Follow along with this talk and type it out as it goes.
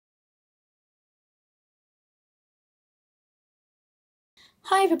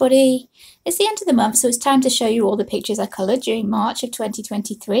Hi everybody! It's the end of the month, so it's time to show you all the pictures I coloured during March of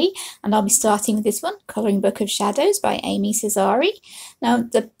 2023, and I'll be starting with this one, Colouring Book of Shadows by Amy Cesari. Now,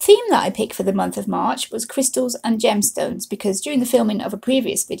 the theme that I picked for the month of March was crystals and gemstones, because during the filming of a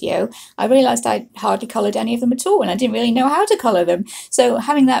previous video, I realised I'd hardly coloured any of them at all, and I didn't really know how to colour them. So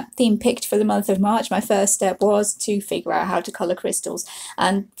having that theme picked for the month of March, my first step was to figure out how to colour crystals.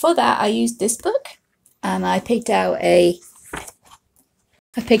 And for that, I used this book, and I picked out a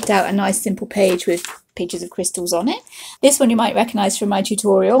nice simple page with pictures of crystals on it. This one you might recognise from my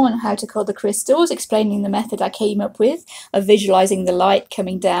tutorial on how to colour crystals, explaining the method I came up with of visualising the light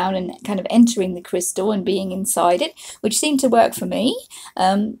coming down and kind of entering the crystal and being inside it, which seemed to work for me.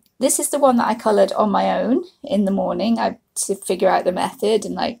 This is the one that I coloured on my own in the morning to figure out the method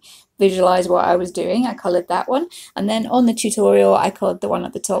and visualize what I was doing. I coloured that one, and then on the tutorial I coloured the one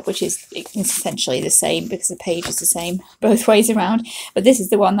at the top, which is essentially the same because the page is the same both ways around, but this is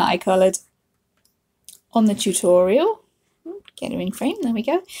the one that I coloured on the tutorial. Get her in frame, there we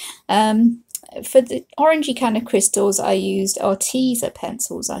go. For the orangey kind of crystals I used Arteza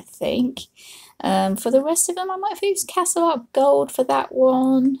pencils, I think. For the rest of them I might have used Castle Art Gold for that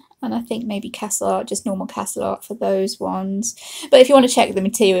one, and I think maybe Castle Art, just normal Castle Art for those ones. But if you want to check the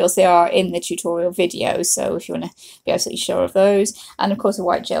materials, they are in the tutorial video, so if you want to be absolutely sure of those. And of course a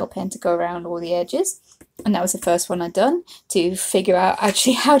white gel pen to go around all the edges. And that was the first one I'd done to figure out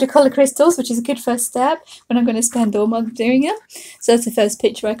actually how to colour crystals, which is a good first step when I'm going to spend all month doing them. So that's the first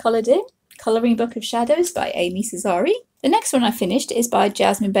picture I coloured in, Colouring Book of Shadows by Amy Cesari. The next one I finished is by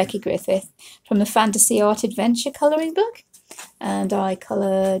Jasmine Becket-Griffith from the Fantasy Art Adventure colouring book. And I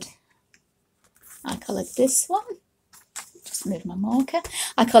coloured this one. Just move my marker.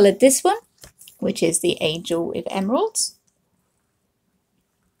 I coloured this one, which is the Angel with Emeralds.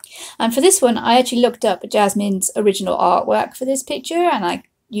 And for this one, I actually looked up Jasmine's original artwork for this picture, and I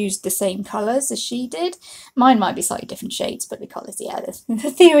used the same colours as she did. Mine might be slightly different shades, but the colours, yeah,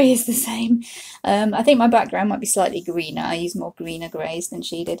 the theory is the same. I think my background might be slightly greener. I used more greener greys than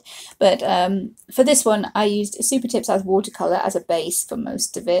she did. But for this one, I used Super Tips as watercolour as a base for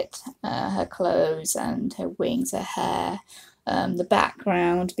most of it. Her clothes and her wings, her hair, the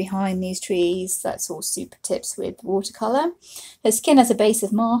background behind these trees, that's all Super Tips with watercolour. Her skin has a base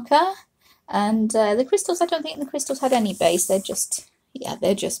of marker, and the crystals, I don't think the crystals had any base, they're just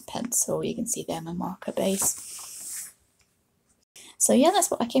pencil. You can see there my marker base. So yeah, that's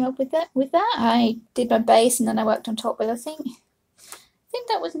what I came up with that. I did my base and then I worked on top with, I think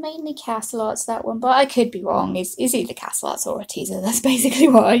that was mainly Castle Arts, that one, but I could be wrong. It's either Castle Arts or Arteza. That's basically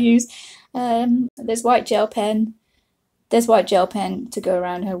what I use. There's white gel pen. There's white gel pen to go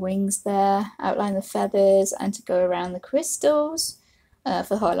around her wings there, outline the feathers, and to go around the crystals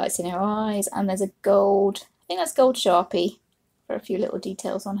for highlights in her eyes. And there's a gold, I think that's gold Sharpie, for a few little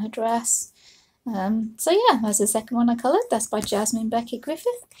details on her dress. So yeah, that's the second one I coloured. That's by Jasmine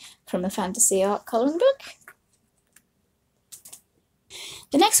Becket-Griffith from the Fantasy Art colouring book.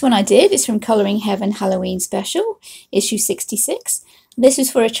 The next one I did is from Colouring Heaven Halloween Special, issue 66. This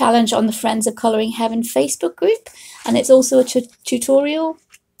was for a challenge on the Friends of Colouring Heaven Facebook group, and it's also a tutorial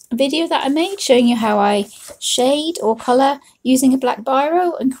video that I made showing you how I shade or colour using a black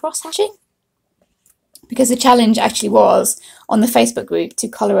biro and cross-hatching. Because the challenge actually was on the Facebook group to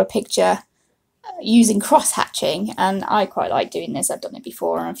colour a picture using cross-hatching, and I quite like doing this. I've done it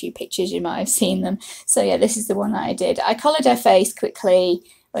before on a few pictures, you might have seen them. So yeah, this is the one that I did. I coloured her face quickly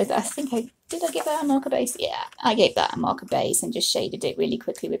with, did I give that a marker base? Yeah, I gave that a marker base and just shaded it really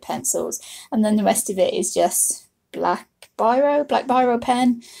quickly with pencils. And then the rest of it is just black biro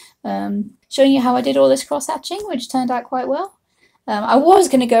pen, showing you how I did all this cross-hatching, which turned out quite well. I was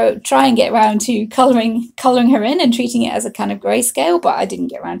going to try and get around to colouring her in and treating it as a kind of grayscale, but I didn't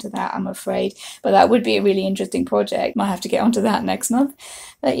get around to that, I'm afraid. But that would be a really interesting project. Might have to get onto that next month.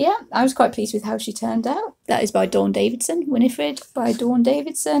 But yeah, I was quite pleased with how she turned out. That is by Dawn Davidson, Winifred by Dawn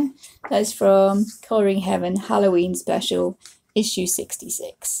Davidson. That is from Colouring Heaven Halloween Special, issue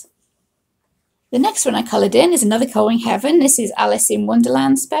 66. The next one I coloured in is another Colouring Heaven. This is Alice in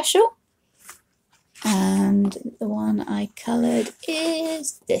Wonderland Special. And the one I coloured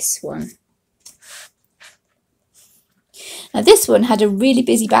is this one. Now this one had a really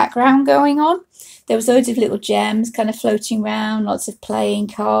busy background going on. There was loads of little gems kind of floating around, lots of playing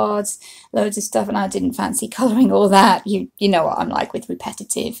cards, loads of stuff, and I didn't fancy colouring all that. You know what I'm like with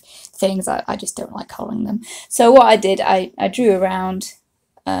repetitive things. I just don't like colouring them. So what I did, I drew around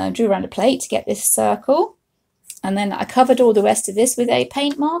a plate to get this circle, and then I covered all the rest of this with a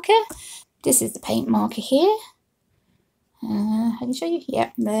paint marker. This is the paint marker here. I can show you.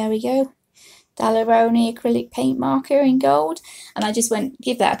 Yep, there we go. Daleroni acrylic paint marker in gold, and I just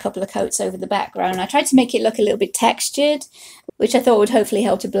give that a couple of coats over the background. I tried to make it look a little bit textured, which I thought would hopefully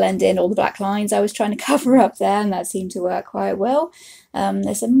help to blend in all the black lines I was trying to cover up there, and that seemed to work quite well.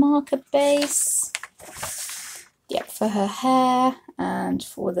 There's a marker base, yep, for her hair and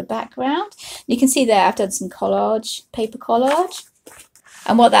for the background. You can see there I've done some collage, paper collage.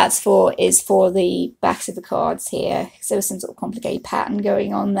 And what that's for is for the backs of the cards here. So there was some sort of complicated pattern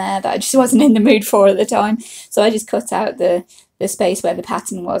going on there that I just wasn't in the mood for at the time. So I just cut out the space where the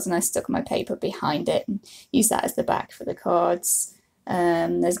pattern was, and I stuck my paper behind it and used that as the back for the cards.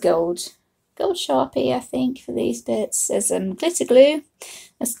 There's gold Sharpie, I think, for these bits. There's some glitter glue.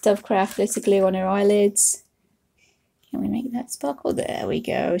 That's Dovecraft glitter glue on her eyelids. Can we make that sparkle? There we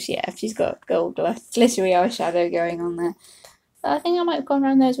go. Yeah, she's got gold glittery eyeshadow going on there. I think I might have gone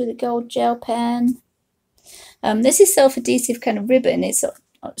around those with a gold gel pen. This is self-adhesive kind of ribbon. It's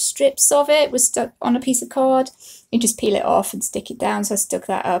strips of it was stuck on a piece of card. You just peel it off and stick it down. So I stuck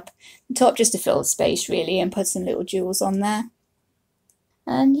that up the top just to fill the space really, and put some little jewels on there.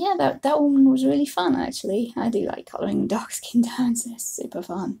 And yeah, that one was really fun actually. I do like colouring dark skin tones, it's super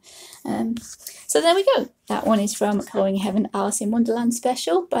fun. So there we go. That one is from Colouring Heaven Alice in Wonderland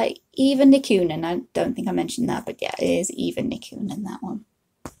special by Eeva Nikunen. I don't think I mentioned that, but yeah, it is Eeva Nikunen, that one.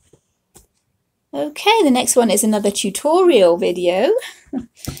 Okay, the next one is another tutorial video.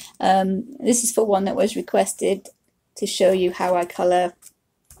 This is for one that was requested to show you how I colour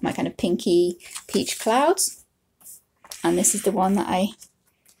my kind of pinky peach clouds. And this is the one that I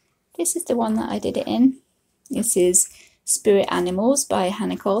did it in. This is Spirit Animals by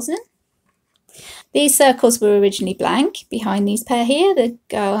Hanna Karlzon. These circles were originally blank behind these pair here, the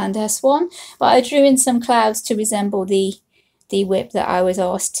girl and her swan, but I drew in some clouds to resemble the whip that I was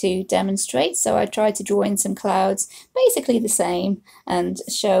asked to demonstrate. So I tried to draw in some clouds basically the same and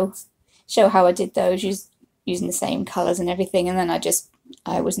show how I did those using the same colours and everything. And then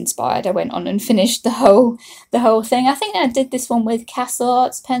I was inspired. I went on and finished the whole thing. I think I did this one with Castle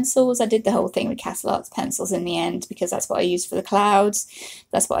Arts pencils. I did the whole thing with Castle Arts pencils in the end because that's what I used for the clouds.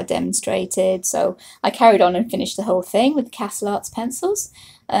 That's what I demonstrated. So I carried on and finished the whole thing with Castle Arts pencils.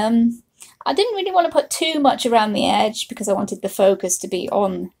 I didn't really want to put too much around the edge because I wanted the focus to be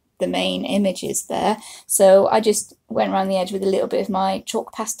on the main images there. So I just went around the edge with a little bit of my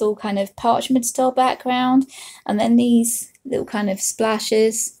chalk pastel kind of parchment style background, and then these little kind of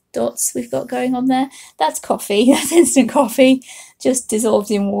splashes, dots we've got going on there. That's coffee, that's instant coffee, just dissolved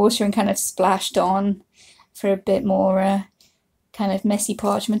in water and kind of splashed on for a bit more kind of messy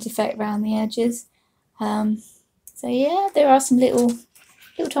parchment effect around the edges. So yeah, there are some little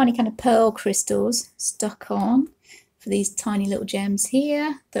tiny kind of pearl crystals stuck on for these tiny little gems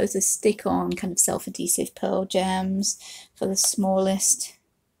here. Those are stick-on kind of self-adhesive pearl gems for the smallest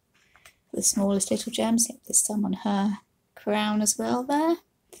little gems. There's some on her crown as well there.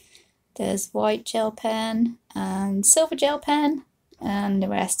 There's white gel pen and silver gel pen, and the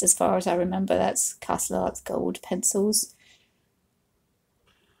rest, as far as I remember, that's Castle Arts gold pencils.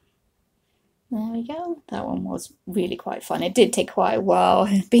 There we go. That one was really quite fun. It did take quite a while,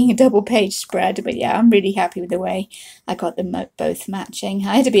 being a double page spread, but yeah, I'm really happy with the way I got them both matching.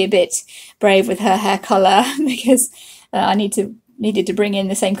 I had to be a bit brave with her hair colour because I needed to bring in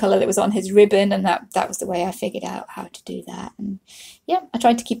the same colour that was on his ribbon, and that was the way I figured out how to do that. And yeah, I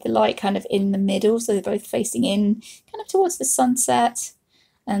tried to keep the light kind of in the middle, so they're both facing in kind of towards the sunset,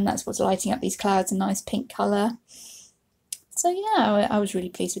 and that's what's lighting up these clouds, a nice pink colour. So yeah, I was really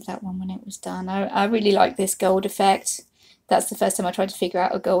pleased with that one when it was done. I really like this gold effect. That's the first time I tried to figure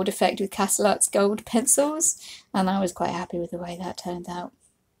out a gold effect with Castle Arts gold pencils, and I was quite happy with the way that turned out.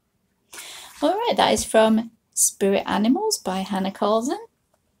 Alright, that is from Spirit Animals by Hanna Karlzon.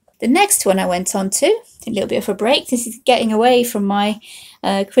 The next one I went on to, a little bit of a break. This is getting away from my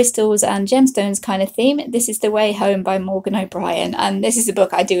crystals and gemstones kind of theme. This is The Way Home by Morgan O'Brien, and this is a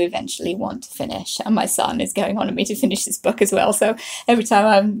book I do eventually want to finish, and my son is going on at me to finish this book as well. So every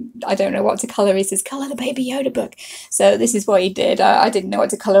time I don't know what to colour, he says, colour the Baby Yoda book. So this is what he did. I didn't know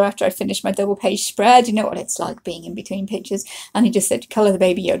what to colour after I finished my double page spread. You know what it's like being in between pictures, and he just said, colour the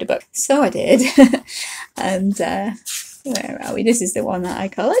Baby Yoda book. So I did. And where are we? This is the one that I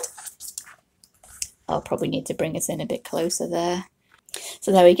coloured. I'll probably need to bring us in a bit closer there.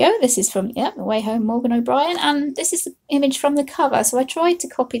 So there we go. This is from, The Way Home, Morgan O'Brien, and this is the image from the cover. So I tried to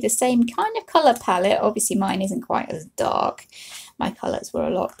copy the same kind of colour palette. Obviously mine isn't quite as dark. My colours were a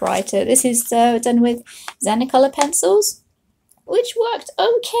lot brighter. This is done with Xenocolour pencils, which worked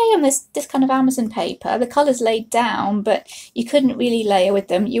okay on this kind of Amazon paper. The colours laid down, but you couldn't really layer with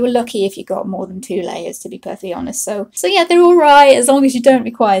them. You were lucky if you got more than 2 layers, to be perfectly honest. So yeah, they're all right as long as you don't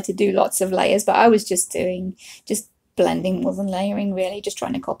require to do lots of layers. But I was just blending more than layering, really, just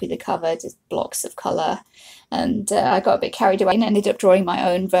trying to copy the cover, just blocks of colour. And I got a bit carried away and ended up drawing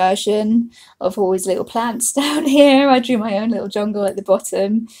my own version of all these little plants down here. I drew my own little jungle at the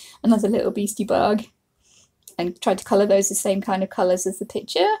bottom, another little beastie bug, and tried to colour those the same kind of colours as the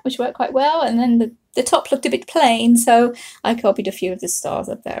picture, which worked quite well. And then the top looked a bit plain, so I copied a few of the stars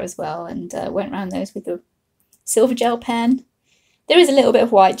up there as well, and went around those with the silver gel pen. There is a little bit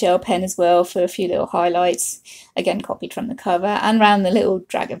of white gel pen as well for a few little highlights, again copied from the cover, and around the little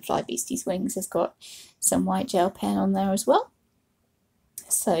dragonfly beastie's wings has got some white gel pen on there as well.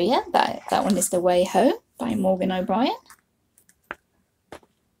 So yeah, that one is The Way Home by Morgan O'Brien.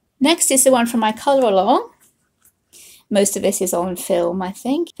 Next is the one from my colour along. Most of this is on film, I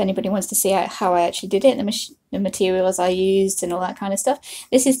think. If anybody wants to see how I actually did it, the materials I used and all that kind of stuff.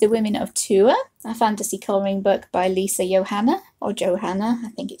 This is The Women of Tuor, a fantasy colouring book by Lisa Johanna, or Johanna, I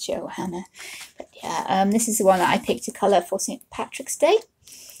think it's Johanna. But yeah, this is the one that I picked to colour for St. Patrick's Day.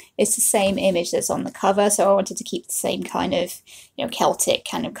 It's the same image that's on the cover, so I wanted to keep the same kind of, Celtic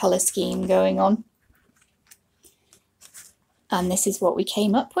kind of colour scheme going on. And this is what we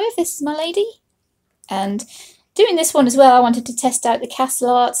came up with. This is my lady. And doing this one as well, I wanted to test out the Castle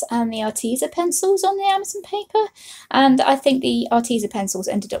Arts and the Arteza pencils on the Amazon paper, and I think the Arteza pencils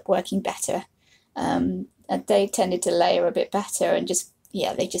ended up working better. They tended to layer a bit better, and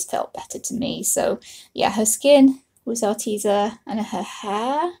they just felt better to me. So yeah, her skin was Arteza, and her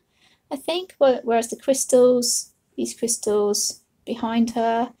hair, I think, whereas the crystals, these crystals behind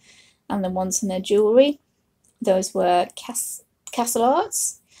her, and the ones in her jewellery, those were Castle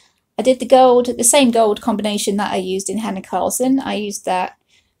Arts. I did the same gold combination that I used in Hanna Karlzon. I used that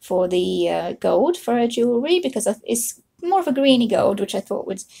for the gold for her jewellery because it's more of a greeny gold, which I thought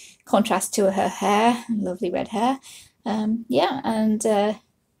would contrast to her hair, lovely red hair.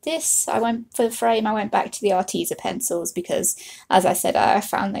 This, for the frame, I went back to the Arteza pencils because, as I said, I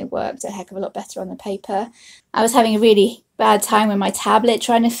found they worked a heck of a lot better on the paper. I was having a really bad time with my tablet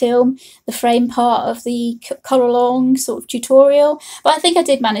trying to film the frame part of the colour along sort of tutorial, but I think I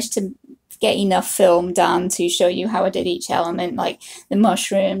did manage to get enough film done to show you how I did each element, like the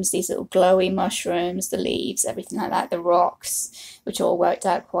mushrooms, these little glowy mushrooms, the leaves, everything like that, the rocks, which all worked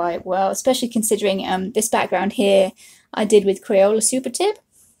out quite well, especially considering this background here I did with Crayola Super Tip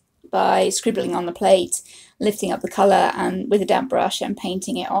by scribbling on the plate, lifting up the colour and with a damp brush and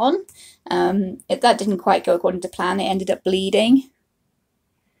painting it on. That didn't quite go according to plan. It ended up bleeding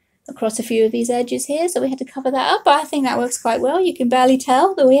across a few of these edges here, so we had to cover that up, but I think that works quite well. You can barely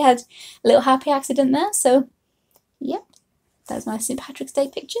tell that we had a little happy accident there. So yep, that's my St. Patrick's Day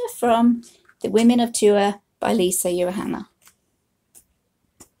picture from The Women of Tuor by Lisa Johanna.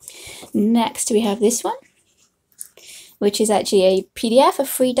 Next we have this one, which is actually a PDF, a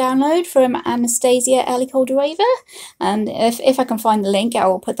free download from Anastasia Elikoldureva. And if I can find the link, I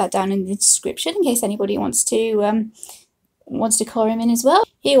will put that down in the description in case anybody wants to colour him in as well.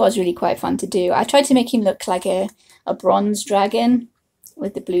 He was really quite fun to do. I tried to make him look like a bronze dragon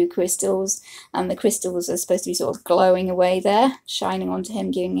with the blue crystals, and the crystals are supposed to be sort of glowing away there, shining onto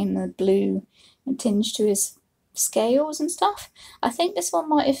him, giving him the blue tinge to his scales and stuff. I think this one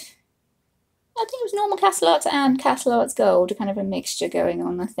might have... I think it was normal Castle Arts and Castle Arts Gold, kind of a mixture going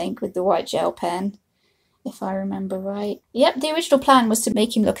on, I think, with the white gel pen, if I remember right. Yep, the original plan was to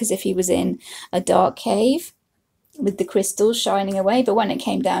make him look as if he was in a dark cave with the crystals shining away, but when it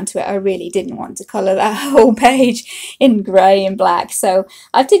came down to it, I really didn't want to colour that whole page in grey and black, so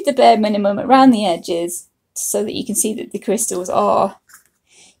I did the bare minimum around the edges so that you can see that the crystals are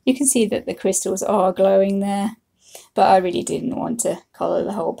glowing there. But I really didn't want to colour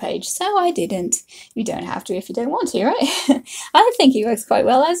the whole page, so I didn't. You don't have to if you don't want to, right? I think he works quite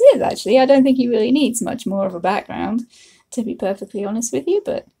well as is, actually. I don't think he really needs much more of a background, to be perfectly honest with you,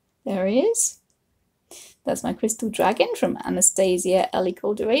 but there he is. That's my Crystal Dragon from Anastasia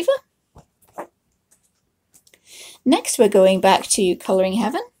Elikoldureva. Next, we're going back to Colouring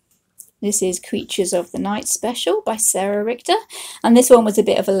Heaven. This is Creatures of the Night Special by Sarah Richter, and this one was a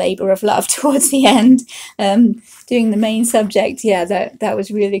bit of a labour of love towards the end. Doing the main subject, yeah, that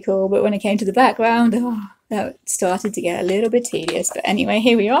was really cool, but when it came to the background, that started to get a little bit tedious. But anyway,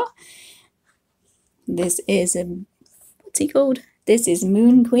 here we are. This is, what's he called? This is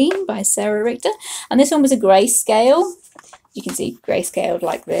Moon Queen by Sarah Richter, and this one was a grayscale. You can see grayscaled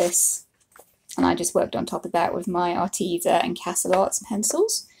like this, and I just worked on top of that with my Arteza and Castle Arts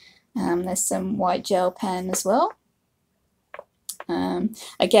pencils. There's some white gel pen as well.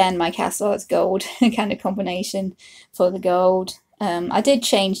 Again, my Castle Arts gold kind of combination for the gold. I did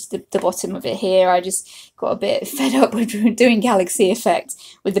change the bottom of it here. I just got a bit fed up with doing Galaxy Effect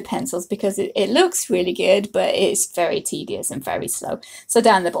with the pencils because it looks really good, but it's very tedious and very slow. So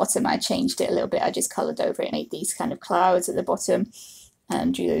down the bottom, I changed it a little bit. I just coloured over it and made these kind of clouds at the bottom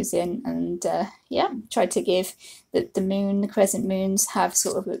and drew those in. And yeah, tried to give the moon, the crescent moons, have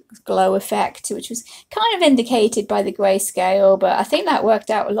sort of a glow effect, which was kind of indicated by the grayscale, but I think that worked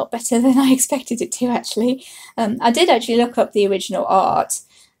out a lot better than I expected it to, actually. I did actually look up the original art,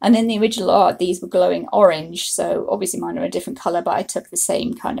 and in the original art these were glowing orange, so obviously mine are a different colour, but I took the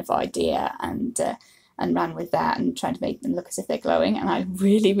same kind of idea and ran with that and tried to make them look as if they're glowing, and I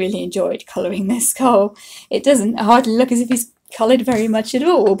really enjoyed colouring this skull. It doesn't hardly look as if he's coloured very much at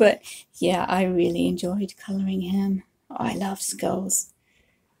all, but yeah, I really enjoyed colouring him. I love skulls,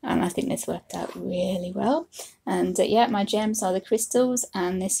 and I think this worked out really well. And yeah, my gems are the crystals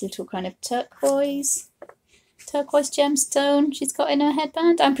and this little kind of turquoise gemstone she's got in her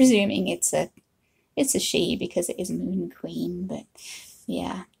headband. I'm presuming it's a she because it is Moon Queen, but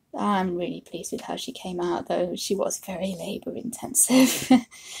yeah, I'm really pleased with how she came out, though she was very labour intensive.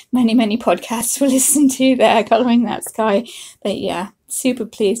 many podcasts were listened to there colouring that sky, but yeah, super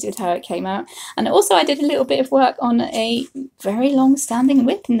pleased with how it came out. And also I did a little bit of work on a very long standing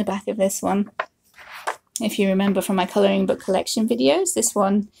whip in the back of this one. If you remember from my colouring book collection videos, this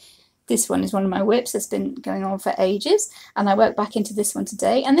one is one of my whips that's been going on for ages, and I worked back into this one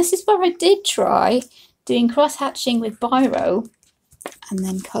today, and this is where I did try doing cross hatching with biro and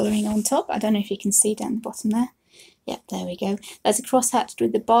then colouring on top. I don't know if you can see down the bottom there. Yep, there we go. There's a cross hatched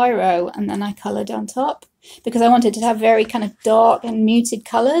with the biro, and then I coloured on top because I wanted to have very kind of dark and muted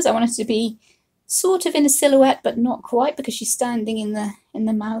colours. I wanted to be sort of in a silhouette, but not quite, because she's standing in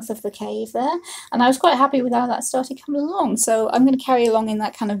the mouth of the cave there. And I was quite happy with how that started coming along. So I'm going to carry along in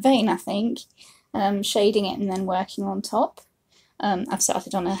that kind of vein, I think, shading it and then working on top. I've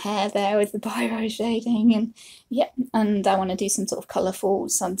started on her hair there with the biro shading, and yeah, and I want to do some sort of colourful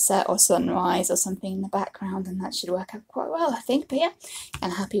sunset or sunrise or something in the background, and that should work out quite well, I think. But yeah,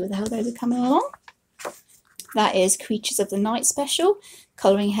 I'm happy with how those are coming along. That is Creatures of the Night Special,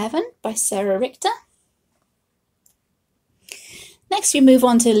 Colouring Heaven by Sarah Richter. Next we move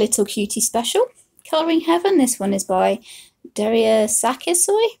on to Little Cutie Special, Colouring Heaven. This one is by Daria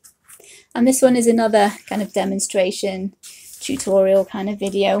Sakisoy, and this one is another kind of demonstration tutorial kind of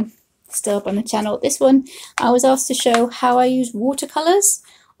video still up on the channel. This one I was asked to show how I use watercolours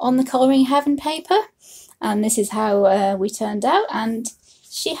on the Colouring Heaven paper, and this is how we turned out. And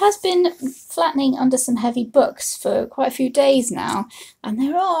she has been flattening under some heavy books for quite a few days now, and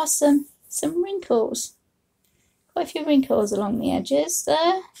there are some wrinkles, quite a few wrinkles along the edges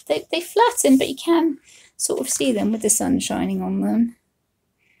there. They flatten, but you can sort of see them with the sun shining on them.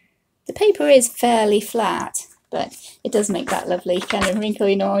 The paper is fairly flat, but it does make that lovely kind of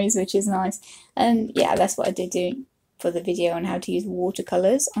wrinkly noise, which is nice. And yeah, that's what I did do for the video on how to use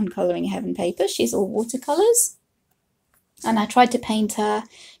watercolours on Colouring Heaven paper. She's all watercolours. And I tried to paint her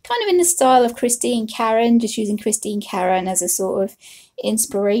kind of in the style of Christine Karen, just using Christine Karen as a sort of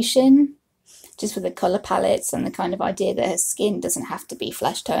inspiration, just for the colour palettes and the kind of idea that her skin doesn't have to be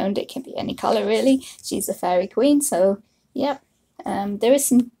flesh toned, it can be any colour really. She's a fairy queen, so yep. There is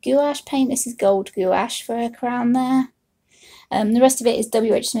some gouache paint. This is gold gouache for her crown there. The rest of it is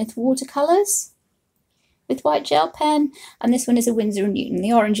W.H. Smith watercolours with white gel pen, and this one is a Winsor & Newton.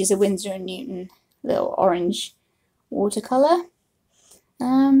 The orange is a Winsor & Newton little orange watercolour.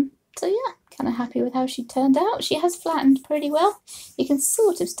 So yeah, kind of happy with how she turned out. She has flattened pretty well. You can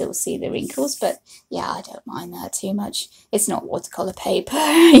sort of still see the wrinkles, but yeah, I don't mind that too much. It's not watercolour paper.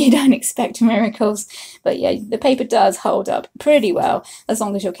 You don't expect miracles. But yeah, the paper does hold up pretty well, as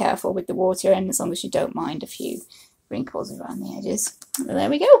long as you're careful with the water and as long as you don't mind a few wrinkles around the edges. Well, there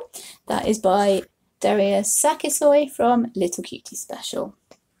we go. That is by Daria Sakisoy from Little Cutie Special.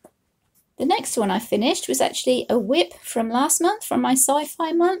 The next one I finished was actually a whip from last month, from my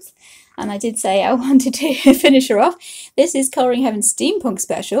sci-fi month, and I did say I wanted to finish her off. This is Colouring Heaven Steampunk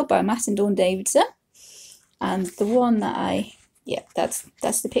Special by Matt and Dawn Davidson, and the one that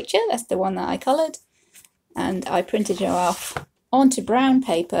that's the picture, that's the one that I coloured, and I printed her off onto brown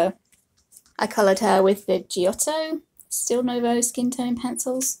paper. I coloured her with the Giotto Steel Novo skin tone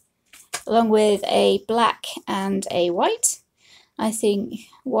pencils, along with a black and a white. I think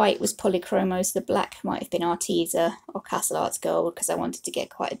white was polychromo, so the black might have been Arteza or Castle Arts Gold, because I wanted to get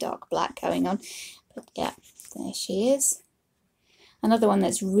quite a dark black going on. But yeah, there she is. Another one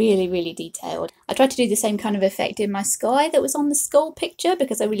that's really, really detailed. I tried to do the same kind of effect in my sky that was on the skull picture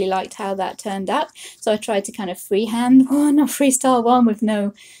because I really liked how that turned out. So I tried to kind of freehand one or freestyle one with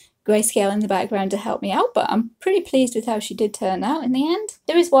no grayscale in the background to help me out, but I'm pretty pleased with how she did turn out in the end.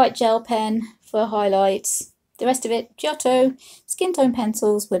 There is white gel pen for highlights. The rest of it, Giotto skin tone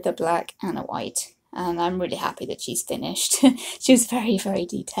pencils with a black and a white. And I'm really happy that she's finished. She was very, very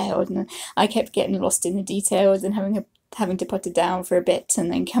detailed, and I kept getting lost in the details and having to put it down for a bit and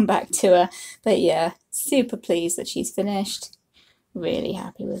then come back to her. But yeah, super pleased that she's finished. Really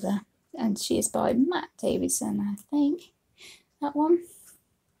happy with her. And she is by Matt Davidson, I think. That one.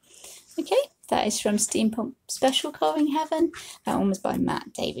 Okay, that is from Steampunk Special Colouring Heaven. That one was by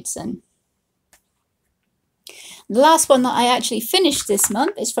Matt Davidson. The last one that I actually finished this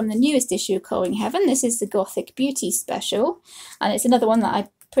month is from the newest issue of Colouring Heaven. This is the Gothic Beauty Special, and it's another one that I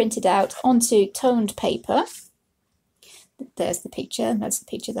printed out onto toned paper. There's the picture, that's the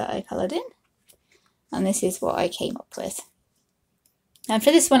picture that I coloured in, and this is what I came up with. And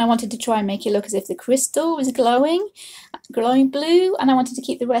for this one I wanted to try and make it look as if the crystal was glowing blue, and I wanted to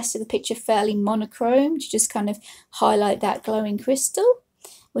keep the rest of the picture fairly monochrome to just kind of highlight that glowing crystal,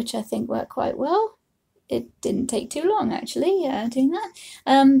 which I think worked quite well. It didn't take too long actually doing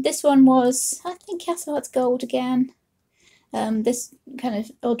that. This one was, I think, Castle Arts Gold again. This kind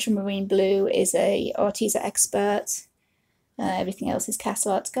of ultramarine blue is a Arteza Expert. Everything else is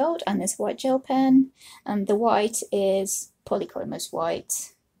Castle Arts Gold, and this white gel pen. And the white is Polychromos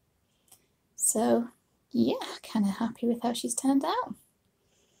white. So yeah, kind of happy with how she's turned out.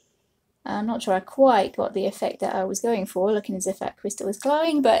 I'm not sure I quite got the effect that I was going for, looking as if that crystal was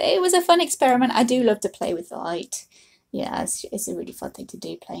glowing, but it was a fun experiment. I do love to play with the light. Yeah, it's a really fun thing to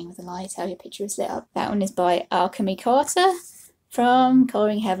do, playing with the light, how your picture is lit up. That one is by Alchemy Carter from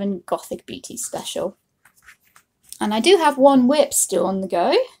Colouring Heaven Gothic Beauty Special. And I do have one whip still on the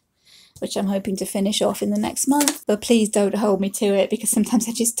go, which I'm hoping to finish off in the next month. But please don't hold me to it, because sometimes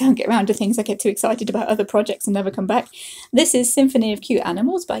I just don't get around to things. I get too excited about other projects and never come back. This is Symphony of Cute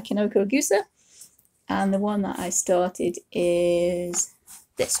Animals by Kinoko Agusa. And the one that I started is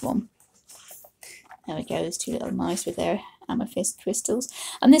this one. There we go, there's two little mice with their amethyst crystals.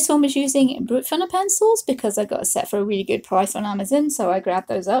 And this one was using Brute Funner pencils because I got a set for a really good price on Amazon. So I grabbed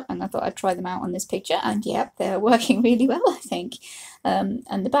those up and I thought I'd try them out on this picture. And yep, they're working really well, I think. And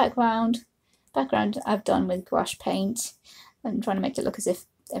the background I've done with gouache paint. I'm trying to make it look as if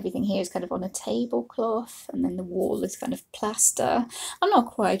everything here is kind of on a tablecloth, and then the wall is kind of plaster. I'm not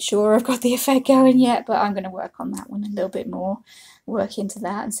quite sure I've got the effect going yet, but I'm going to work on that one a little bit more, work into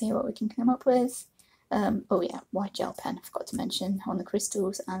that and see what we can come up with. Oh yeah, white gel pen, I forgot to mention, on the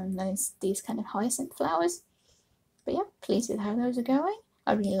crystals and these kind of hyacinth flowers. But yeah, pleased with how those are going.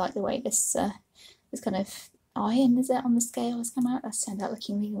 I really like the way this kind of iron, is it, on the scale has come out. That's turned out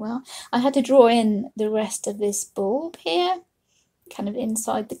looking really well. I had to draw in the rest of this bulb here, kind of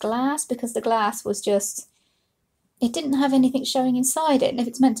inside the glass, because the glass was just, it didn't have anything showing inside it, and if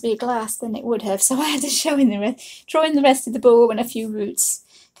it's meant to be a glass then it would have, so I had to draw in the rest of the bulb and a few roots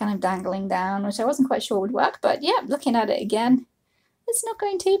kind of dangling down, which I wasn't quite sure would work. But yeah, looking at it again, it's not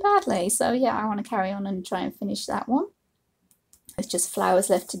going too badly. So yeah, I want to carry on and try and finish that one. There's just flowers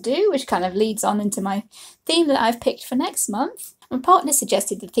left to do, which kind of leads on into my theme that I've picked for next month. My partner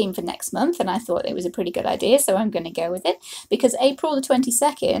suggested the theme for next month, and I thought it was a pretty good idea, so I'm going to go with it, because April the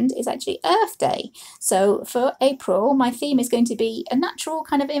 22nd is actually Earth Day. So for April, my theme is going to be a natural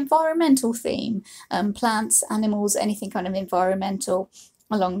kind of environmental theme. Plants, animals, anything kind of environmental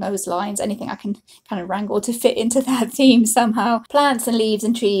along those lines, anything I can kind of wrangle to fit into that theme somehow. Plants and leaves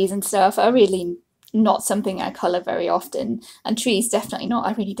and trees and stuff are really not something I colour very often, and trees definitely not.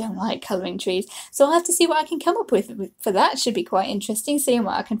 I really don't like colouring trees, so I'll have to see what I can come up with for that. Should be quite interesting, seeing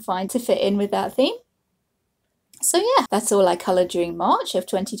what I can find to fit in with that theme. So yeah, that's all I coloured during March of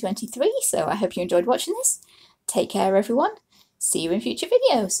 2023, so I hope you enjoyed watching this. Take care everyone, see you in future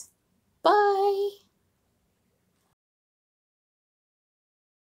videos. Bye!